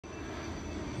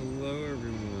Hello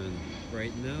everyone.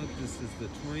 Right now this is the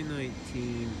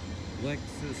 2019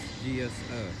 Lexus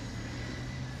GSF.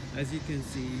 As you can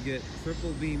see, you get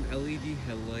triple beam LED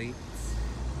headlights,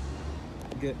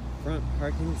 you get front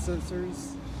parking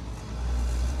sensors,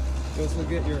 you also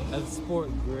get your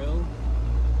F-Sport grille.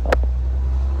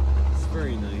 It's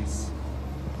very nice.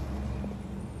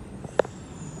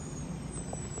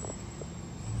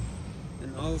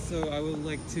 And also I would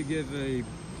like to give a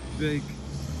big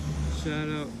shout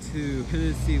out to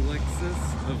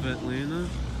Lexus of Atlanta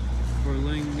for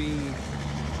letting me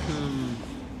come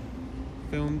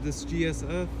film this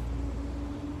GSF.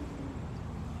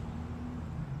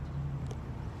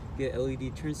 Get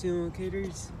LED turn signal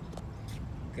locators,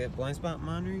 get blind spot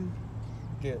monitoring,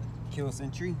 get keyless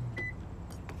entry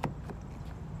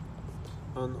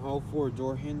on all 4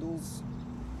 door handles,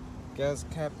 gas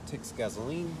cap takes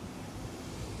gasoline,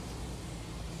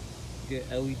 get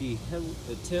LED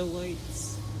tail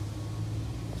lights,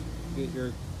 get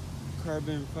your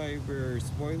carbon fiber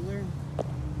spoiler,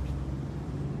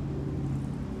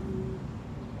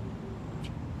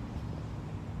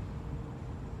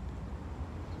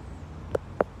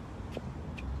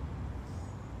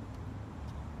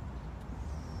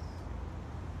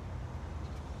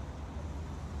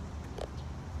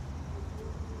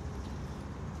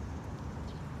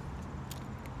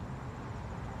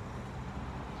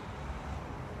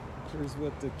 here's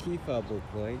what the key fob look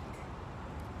like.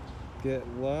 Get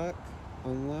lock,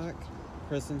 unlock,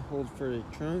 press and hold for the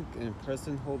trunk, and press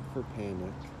and hold for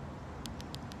panic.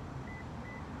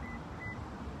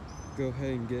 Go ahead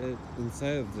and get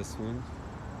inside of this one.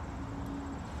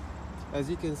 As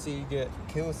you can see, you get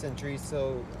keyless entry,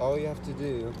 so all you have to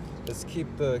do is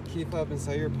keep the key fob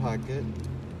inside your pocket.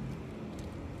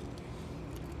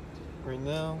 Right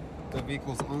now, the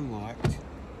vehicle's unlocked,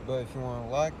 but if you want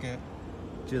to lock it,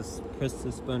 just press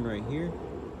this button right here,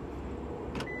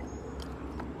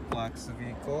 locks the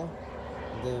vehicle.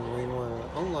 And then when you want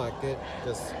to unlock it,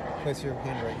 just place your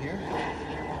hand right here,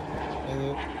 and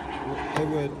it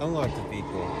would unlock the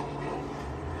vehicle.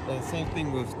 And same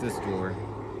thing with this door.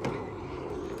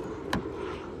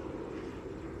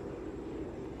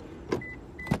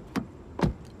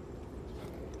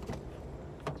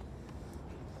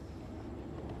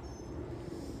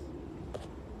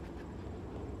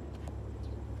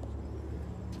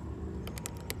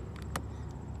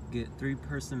 Get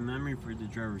 3-person memory for the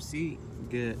driver's seat.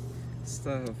 Get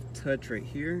stuff touch right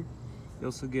here. You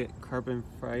also get carbon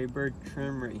fiber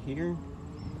trim right here,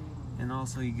 and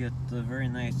also you get the very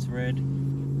nice red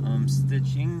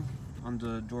stitching on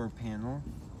the door panel.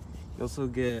 You also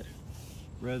get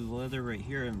red leather right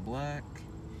here in black.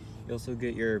 You also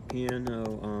get your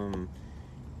piano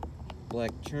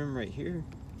black trim right here.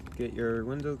 Get your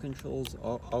window controls.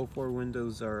 All 4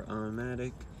 windows are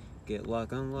automatic. Get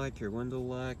lock, unlock, your window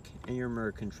lock, and your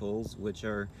mirror controls, which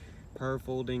are power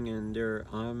folding, and they're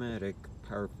automatic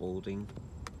power folding.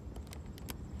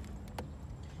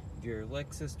 Your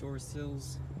Lexus door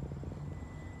sills.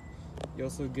 You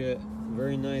also get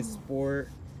very nice sport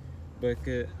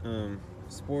bucket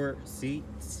sport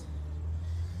seats.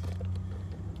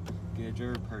 Get a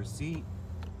driver power seat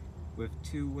with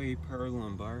 2-way power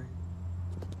lumbar.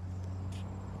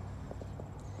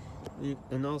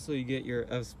 And also you get your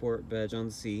F-Sport badge on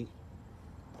the seat,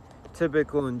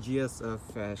 typical in GSF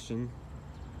fashion.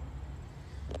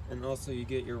 And also you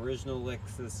get your original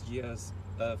Lexus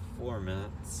GSF floor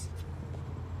mats.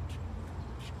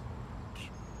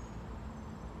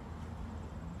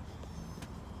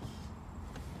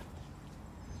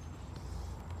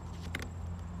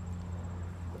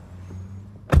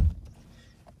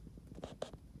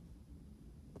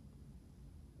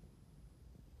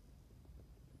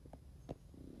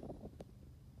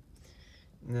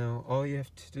 Now, all you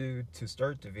have to do to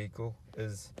start the vehicle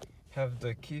is have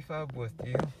the key fob with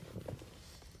you.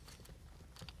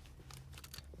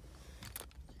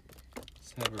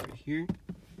 Just have it right here.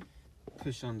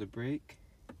 Push on the brake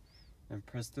and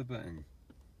press the button.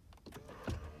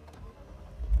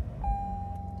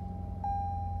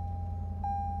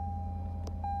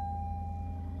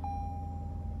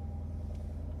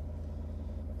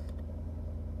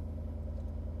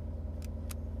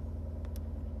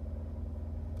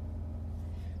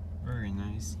 Very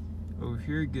nice. Over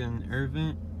here, get an air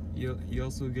vent. You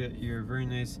also get your very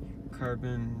nice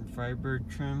carbon fiber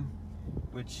trim,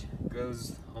 which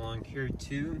goes along here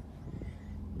too.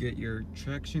 Get your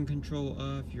traction control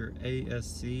off, your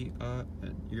ASC off,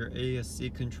 your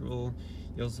ASC control.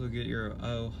 You also get your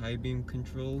auto high beam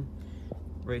control.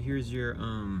 Right here's your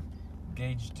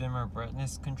gauge dimmer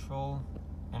brightness control,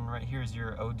 and right here's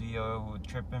your ODO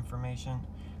trip information.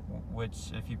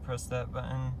 which if you press that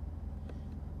button,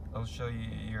 it'll show you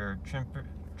your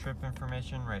trip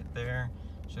information right there.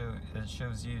 It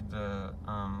shows you the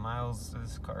miles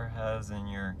this car has and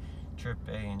your trip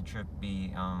A and trip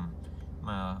B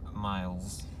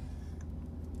miles.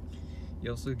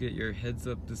 You also get your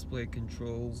heads-up display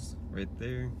controls right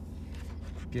there.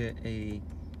 Get a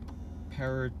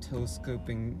power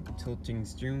telescoping tilting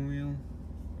steering wheel.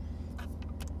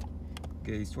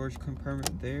 Get a storage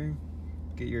compartment there.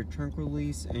 Get your trunk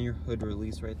release and your hood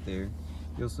release right there.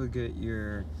 You also get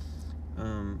your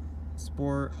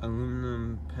sport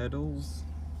aluminum pedals.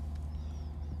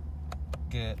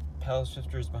 Get paddle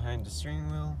shifters behind the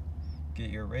steering wheel. Get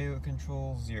your radio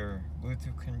controls, your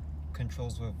Bluetooth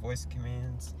controls with voice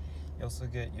commands. You also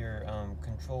get your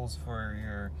controls for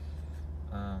your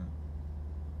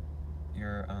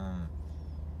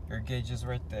gauges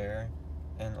right there,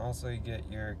 and also you get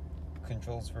your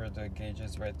controls for the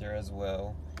gauges right there as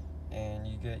well, and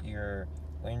you get your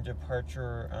lane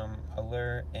departure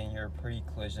alert and your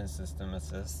pre-collision system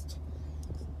assist.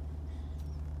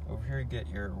 Over here you get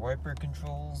your wiper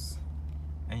controls,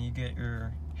 and you get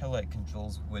your headlight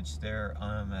controls, which they're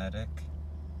automatic.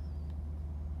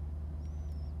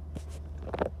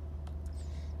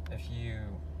 If you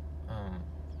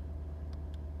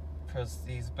press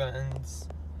these buttons,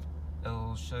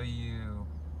 it'll show you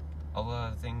a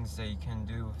lot of things that you can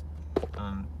do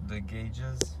with the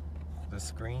gauges, the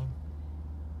screen.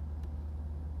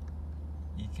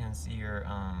 You can see your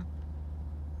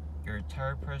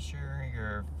tire pressure,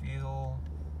 your fuel,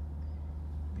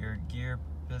 your gear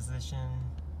position,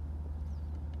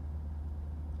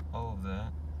 all of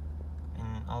that.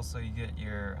 And also you get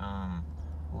your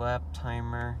lap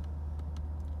timer.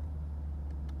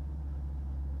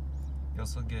 You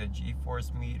also get a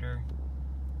G-force meter.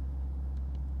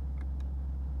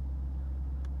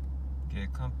 Get a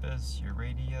compass, your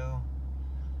radio,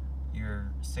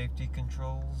 your safety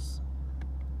controls.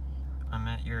 I'm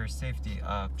at your safety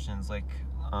options like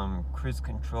cruise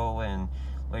control and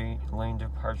lane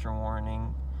departure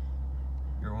warning,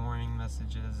 your warning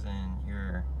messages, and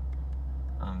your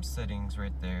settings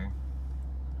right there.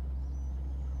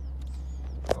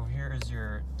 Over here is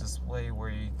your display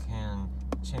where you can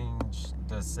change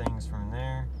the settings from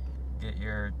there. Get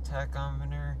your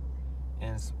tachometer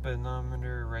and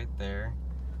speedometer right there.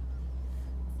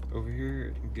 Over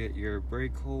here, get your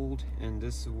brake hold, and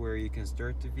this is where you can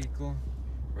start the vehicle.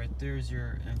 Right there is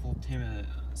your infotainment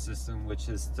system, which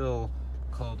is still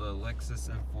called a Lexus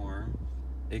Inform.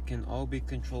 It can all be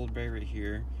controlled by right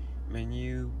here.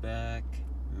 Menu, back,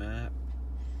 map.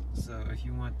 So if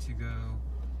you want to go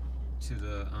to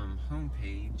the home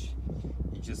page,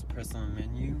 you just press on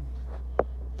menu.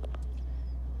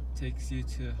 Takes you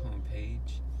to the home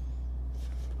page.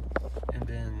 And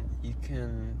then you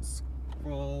can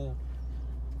scroll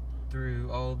through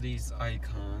all these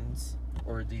icons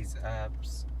or these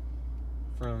apps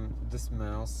from this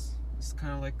mouse. It's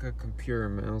kind of like a computer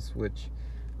mouse, which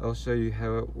I'll show you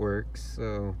how it works.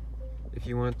 So if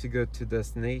you want to go to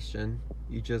destination,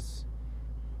 you just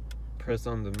press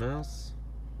on the mouse,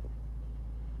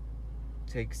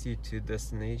 takes you to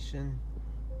destination,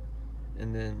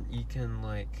 and then you can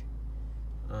like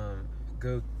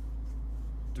go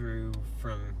through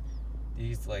from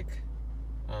these like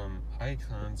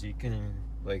icons. You can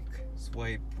like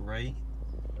swipe right.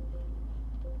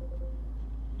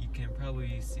 You can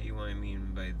probably see what I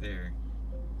mean by there.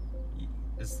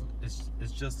 It's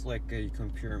just like a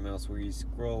computer mouse where you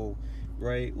scroll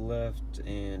right, left,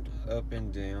 and up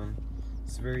and down.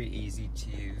 It's very easy to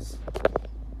use.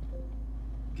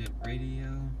 Get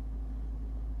radio.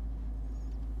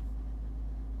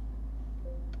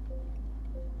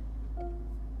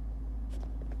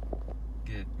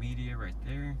 Get media right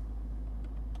there.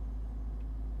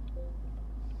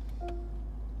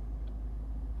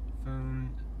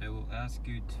 Phone, it will ask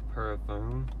you to pair a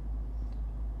phone.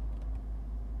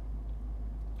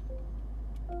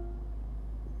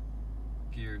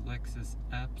 Get your Lexus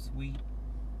app suite.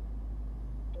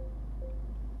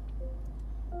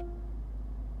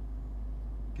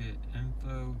 Get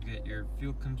info, get your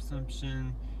fuel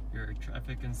consumption, your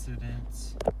traffic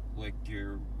incidents, like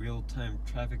your real-time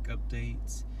traffic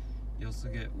updates. You also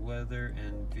get weather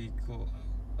and vehicle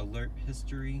alert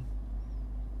history.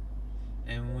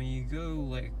 And when you go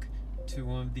like to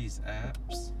one of these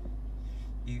apps,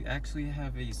 you actually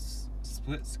have a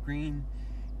split screen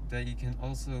that you can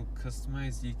also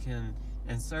customize. You can,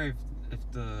 and sorry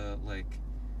if the like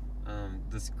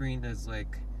the screen is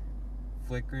like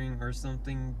flickering or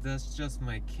something, that's just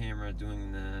my camera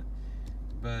doing that.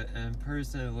 but in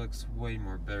person it looks way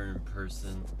more better in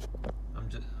person.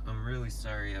 I'm really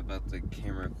sorry about the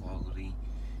camera quality,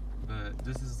 but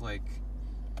this is like,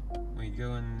 when you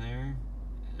go in there,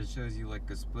 it shows you like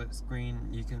a split screen.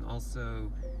 You can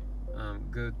also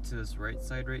go to this right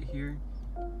side right here,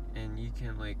 and you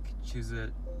can like choose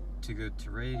it to go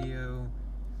to radio.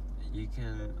 You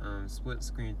can split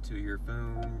screen to your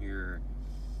phone, your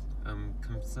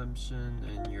consumption,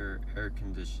 and your air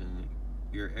conditioning.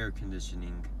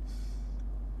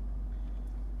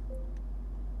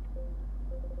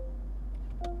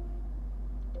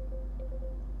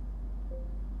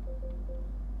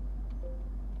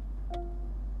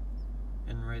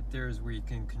 And right there is where you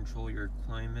can control your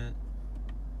climate.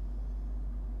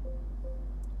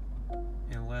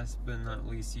 And last but not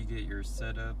least, you get your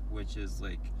setup, which is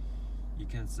like, you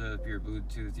can set up your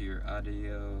Bluetooth, your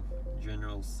audio,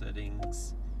 general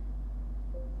settings.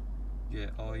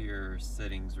 Get all your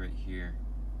settings right here.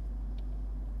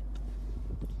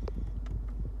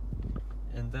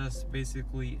 And that's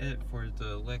basically it for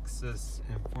the Lexus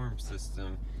Inform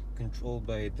system, controlled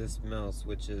by this mouse,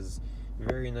 which is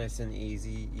very nice and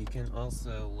easy. You can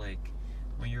also, like,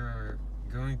 when you're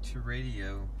going to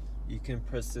radio, you can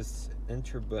press this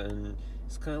enter button.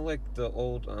 It's kind of like the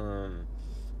old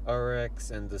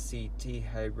RX and the CT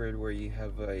hybrid, where you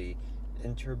have a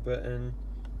enter button,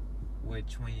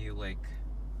 which when you like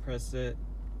press it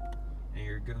and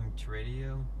you're going to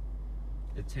radio,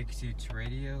 it takes you to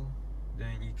radio.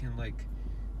 Then you can like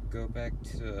go back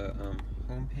to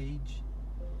home page,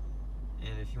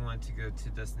 and if you want to go to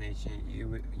destination,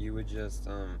 you would just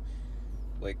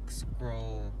like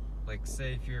scroll, like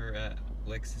say if you're at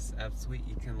Lexus App Suite,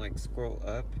 you can like scroll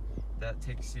up, that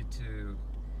takes you to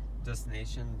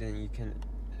destination. Then you can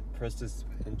press this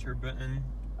enter button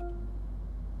and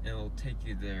it'll take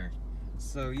you there.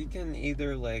 So you can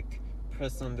either like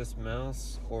press on this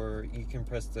mouse, or you can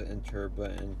press the enter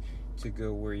button to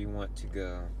go where you want to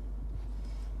go.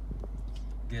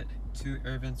 Get 2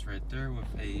 air vents right there with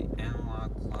a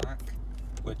analog clock,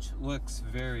 which looks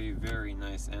very, very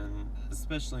nice, and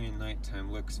especially in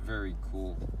nighttime looks very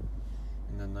cool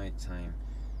in the nighttime.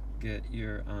 Get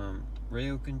your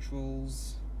radio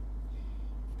controls,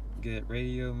 get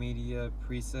radio, media,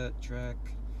 preset, track,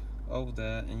 all of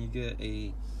that, and you get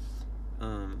a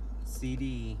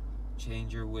CD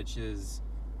changer, which is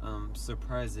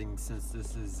surprising since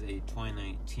this is a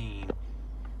 2019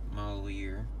 model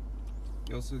year.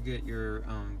 You also get your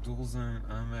dual zone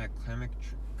automatic climate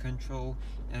control,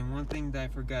 and one thing that I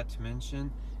forgot to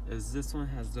mention is this one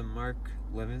has the Mark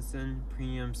Levinson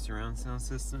premium surround sound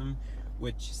system,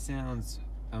 which sounds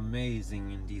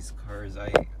amazing in these cars.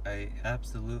 I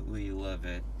absolutely love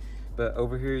it. But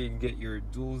over here you get your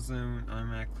dual zone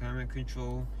automatic climate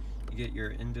control, you get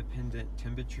your independent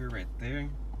temperature right there,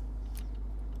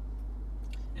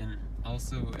 and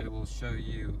also it will show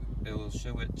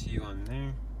it to you on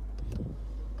there.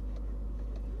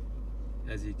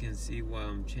 As you can see, while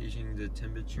I'm changing the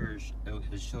temperature,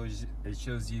 it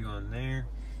shows you on there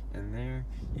and there.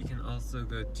 You can also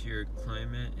go to your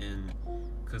climate and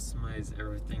customize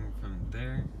everything from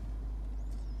there.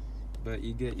 But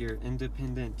you get your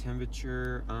independent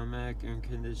temperature, automatic air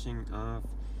conditioning off,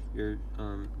 your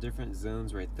different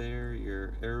zones right there,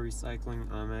 your air recycling,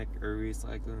 automatic air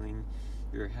recycling,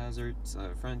 your hazards,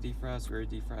 front defrost, rear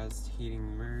defrost,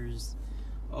 heating mirrors.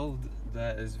 All of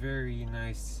that is very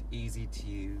nice, easy to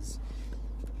use.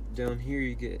 Down here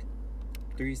you get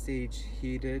 3-stage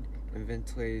heated and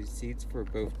ventilated seats for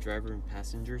both driver and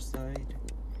passenger side.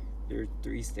 They're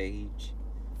 3-stage.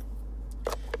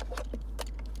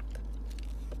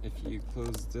 If you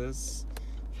close this,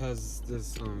 it has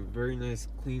this very nice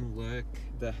clean look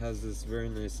that has this very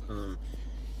nice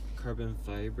carbon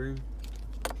fiber.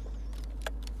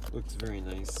 Looks very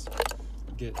nice.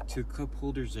 Get 2 cup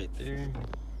holders right there.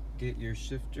 Get your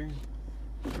shifter.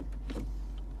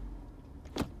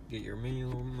 Get your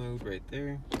manual mode right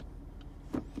there.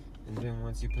 And then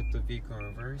once you put the vehicle in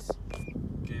reverse,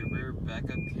 get your rear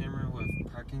backup camera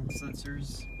with parking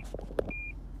sensors.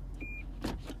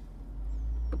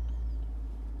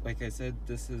 Like I said,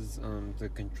 this is the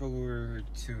controller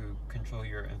to control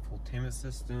your infotainment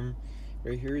system.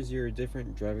 Right here is your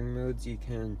different driving modes. You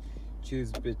can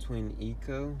choose between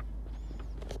eco,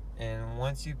 and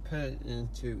once you put it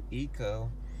into eco,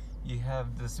 you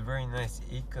have this very nice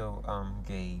eco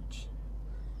gauge.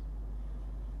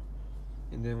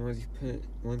 And then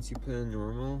once you put in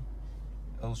normal,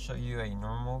 it'll show you a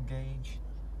normal gauge.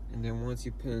 And then once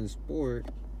you put in sport,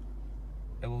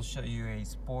 it will show you a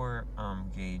sport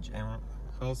gauge. And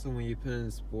also when you put in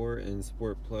sport and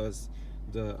sport plus,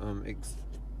 the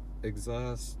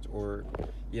exhaust, or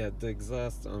yeah, the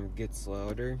exhaust gets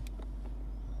louder.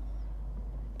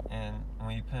 And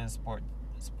when you put in Sport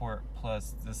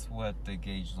Plus, this is what the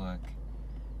gauge look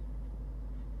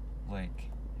like.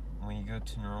 When you go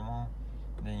to normal,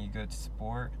 then you go to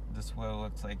Sport, this is what it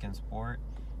looks like in Sport,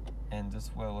 and this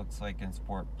is what it looks like in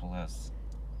Sport Plus.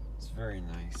 It's very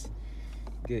nice.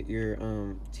 Get your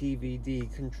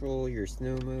TVD control, your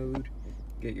snow mode,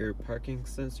 get your parking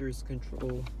sensors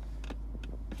control.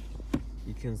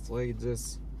 You can slide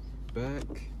this back,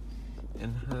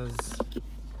 and has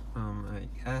an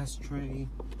ashtray,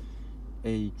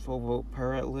 a 12-volt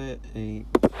power outlet, a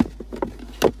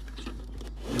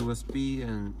USB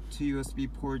and 2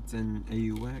 USB ports, and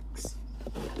AUX.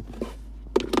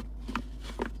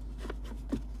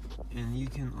 And you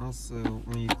can also,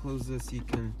 when you close this, you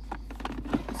can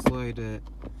slide it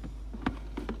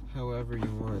however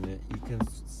you want it. You can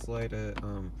slide it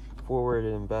forward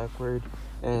and backward,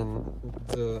 and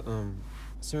the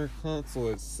center console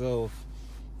itself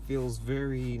feels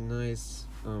very nice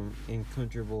and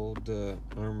comfortable. The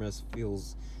armrest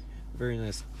feels very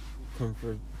nice,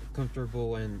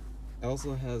 comfortable, and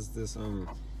also has this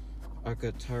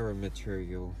Alcantara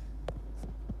material.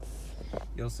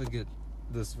 You also get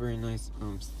this very nice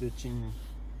stitching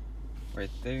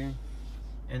right there,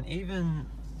 and even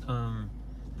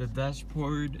the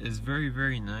dashboard is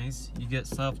very nice. You get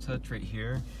soft touch right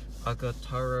here,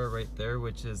 Alcantara right there,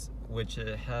 which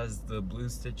it has the blue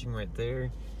stitching right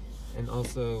there, and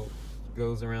also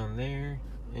goes around there,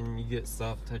 and you get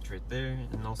soft touch right there,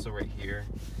 and also right here.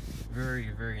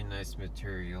 Very nice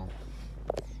material,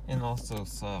 and also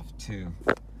soft too.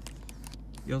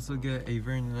 You also get a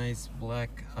very nice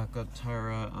black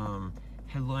Alcantara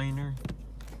headliner,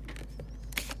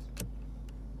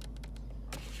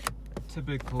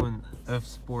 typical in F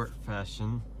Sport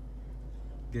fashion.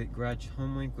 Get garage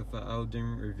home link with an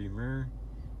auto-dim rearview mirror.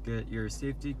 Get your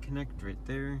safety connect right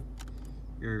there.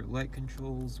 Your light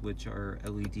controls, which are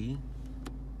LED.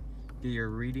 Get your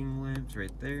reading lamps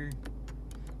right there.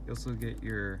 You also get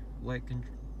your light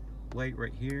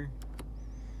right here.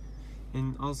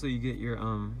 And also you get your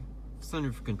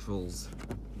sunroof controls,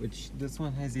 which this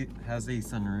one has a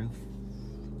sunroof.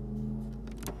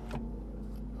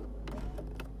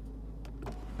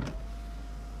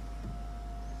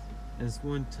 And it's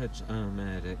one touch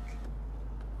automatic.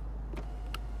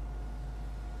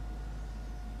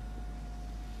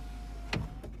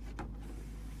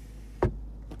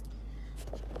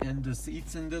 And the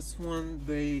seats in this one,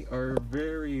 they are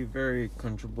very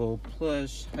comfortable,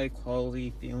 plush, high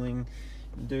quality feeling.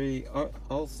 They're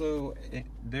also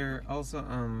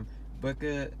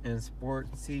bucket and sport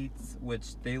seats,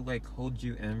 which they like hold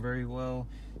you in very well,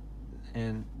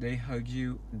 and they hug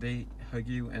you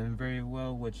in very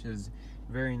well, which is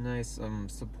very nice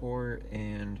support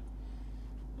and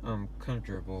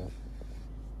comfortable.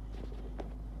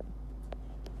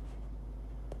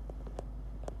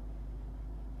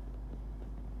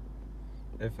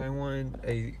 If I wanted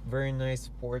a very nice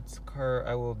sports car,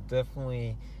 I will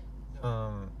definitely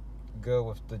go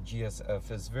with the GSF.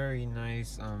 It's very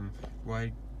nice,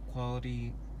 wide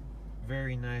quality,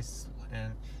 very nice,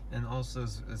 and also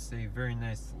it's a very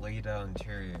nice laid out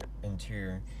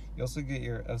interior. You also get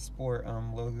your F Sport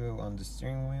logo on the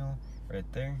steering wheel right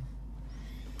there.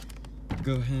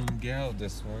 Go ahead and get out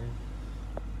this one.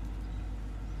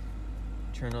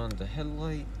 Turn on the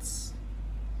headlights,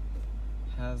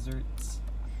 hazards.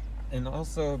 And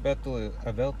also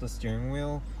about the steering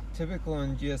wheel, typical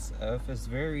in GSF, is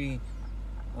very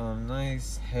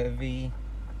nice, heavy.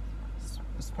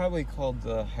 It's probably called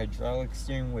the hydraulic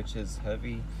steering, which is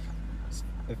heavy.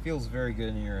 It feels very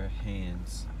good in your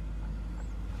hands.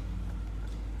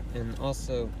 And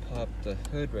also pop the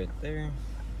hood right there.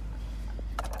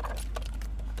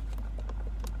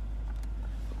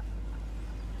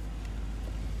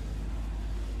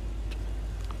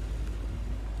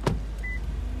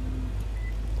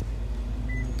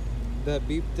 That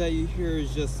beep that you hear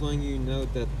is just letting you know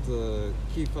that the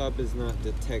key fob is not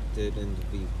detected in the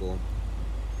vehicle.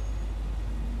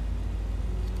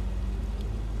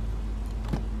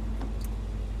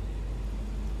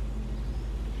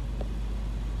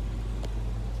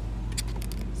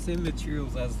 Same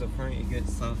materials as the front. You get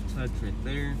soft touch right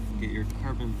there. Get your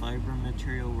carbon fiber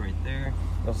material right there.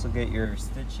 You also get your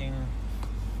stitching.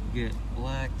 Get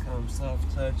black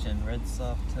soft touch and red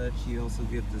soft touch. You also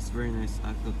get this very nice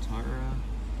Alcantara,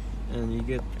 and you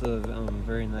get the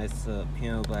very nice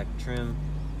piano black trim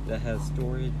that has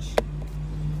storage,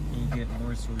 and you get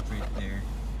more storage right there.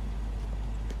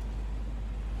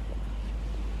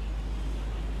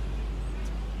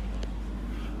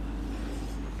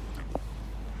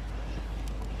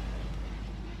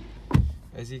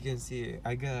 As you can see,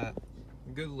 I got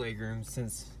good legroom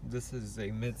since this is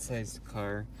a mid-sized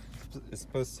car. It's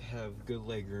supposed to have good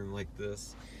legroom like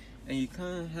this. And you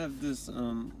kind of have this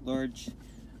large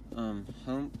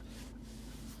hump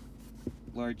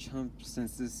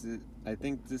since this is, I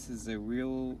think this is a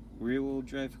rear-wheel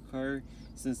drive car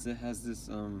since it has this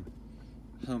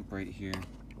hump right here.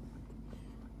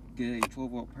 Get a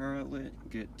 12-volt power outlet,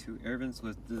 get 2 air vents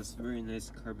with this very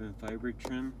nice carbon fiber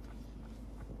trim.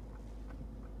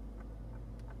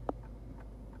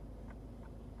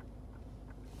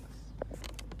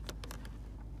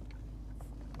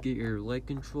 Get your light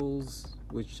controls,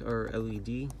 which are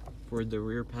LED for the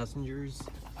rear passengers.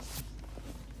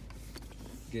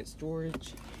 Get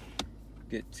storage.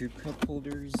 Get 2 cup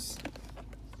holders.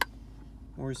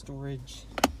 More storage.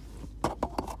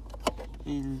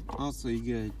 And also you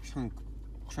get a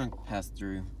trunk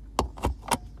pass-through.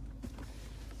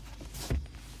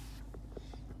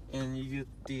 And you get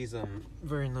these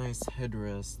very nice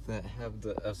headrests that have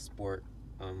the F Sport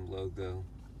logo.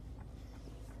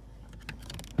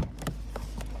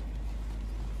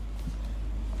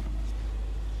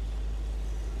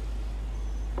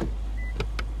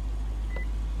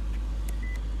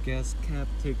 Gas cap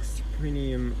takes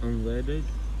premium unleaded.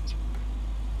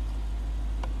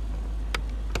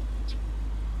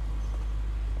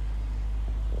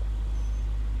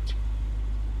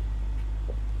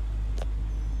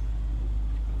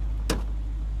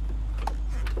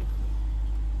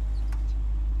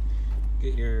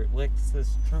 Get your Lexus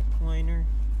trunk liner.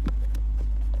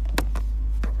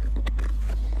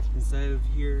 Inside of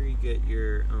here you get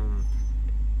your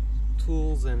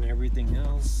tools and everything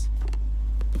else.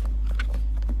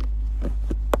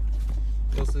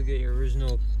 You also get your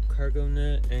original cargo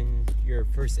net and your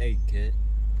first aid kit.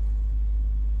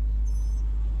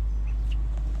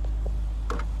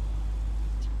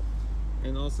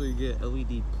 And also you get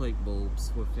LED plate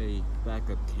bulbs with a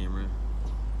backup camera.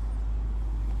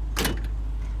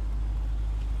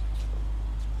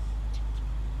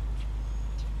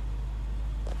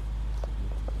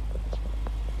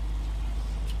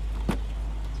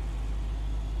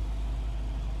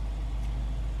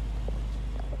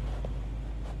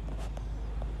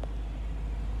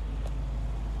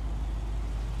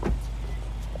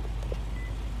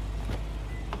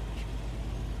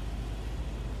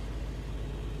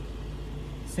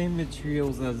 Same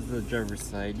materials as the driver's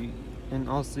side, and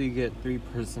also you get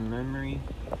 3-person memory,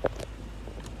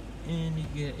 and you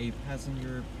get a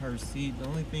passenger power seat. The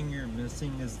only thing you're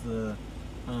missing is the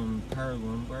power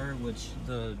lumbar, which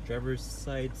the driver's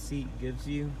side seat gives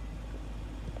you.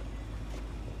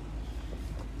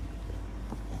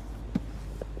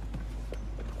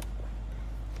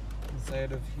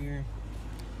 Inside of here,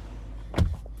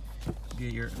 you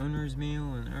get your owner's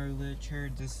manual and outlet chair.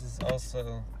 This is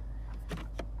also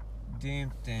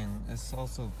damped and it's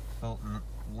also felt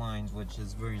lined, which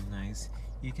is very nice.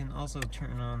 You can also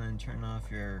turn on and turn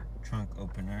off your trunk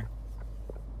opener.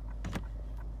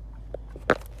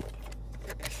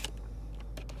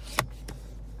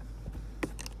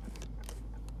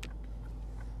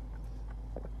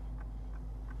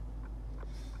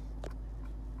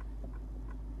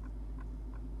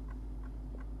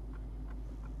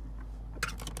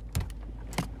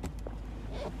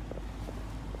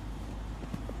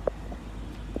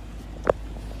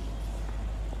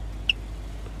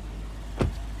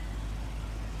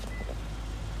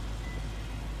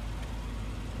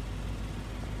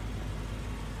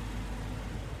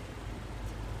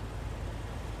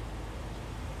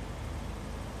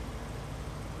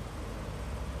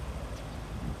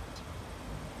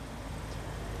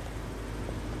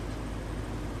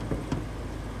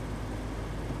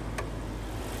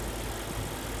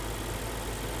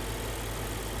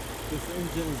 This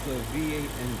engine is a V8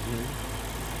 engine.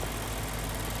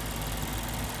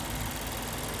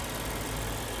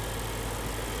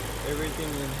 Everything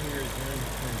in here is really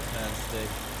fantastic.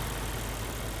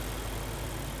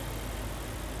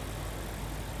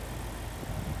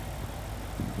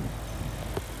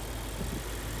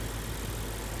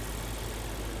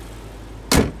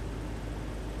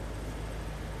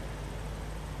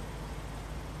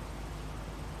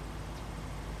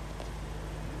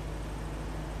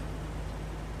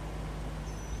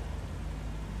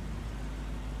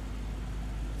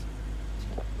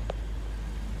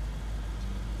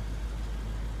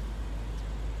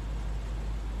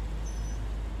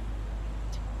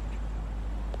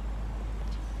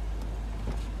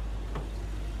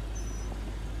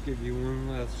 Give you one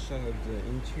last shot of the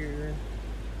interior.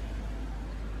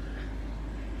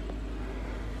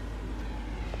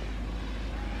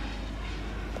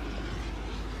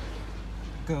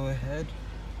 Go ahead.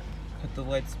 Put the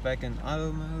lights back in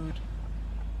auto mode,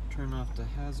 turn off the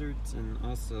hazards, and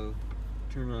also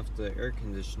turn off the air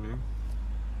conditioner,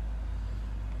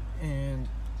 and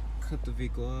cut the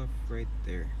vehicle off right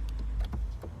there.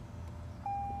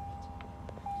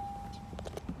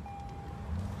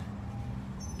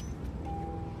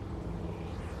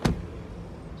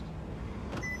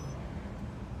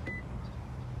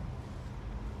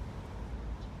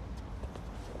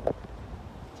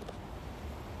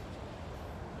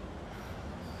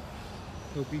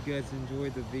 Hope you guys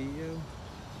enjoyed the video.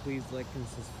 Please like and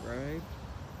subscribe,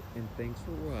 and thanks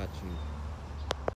for watching.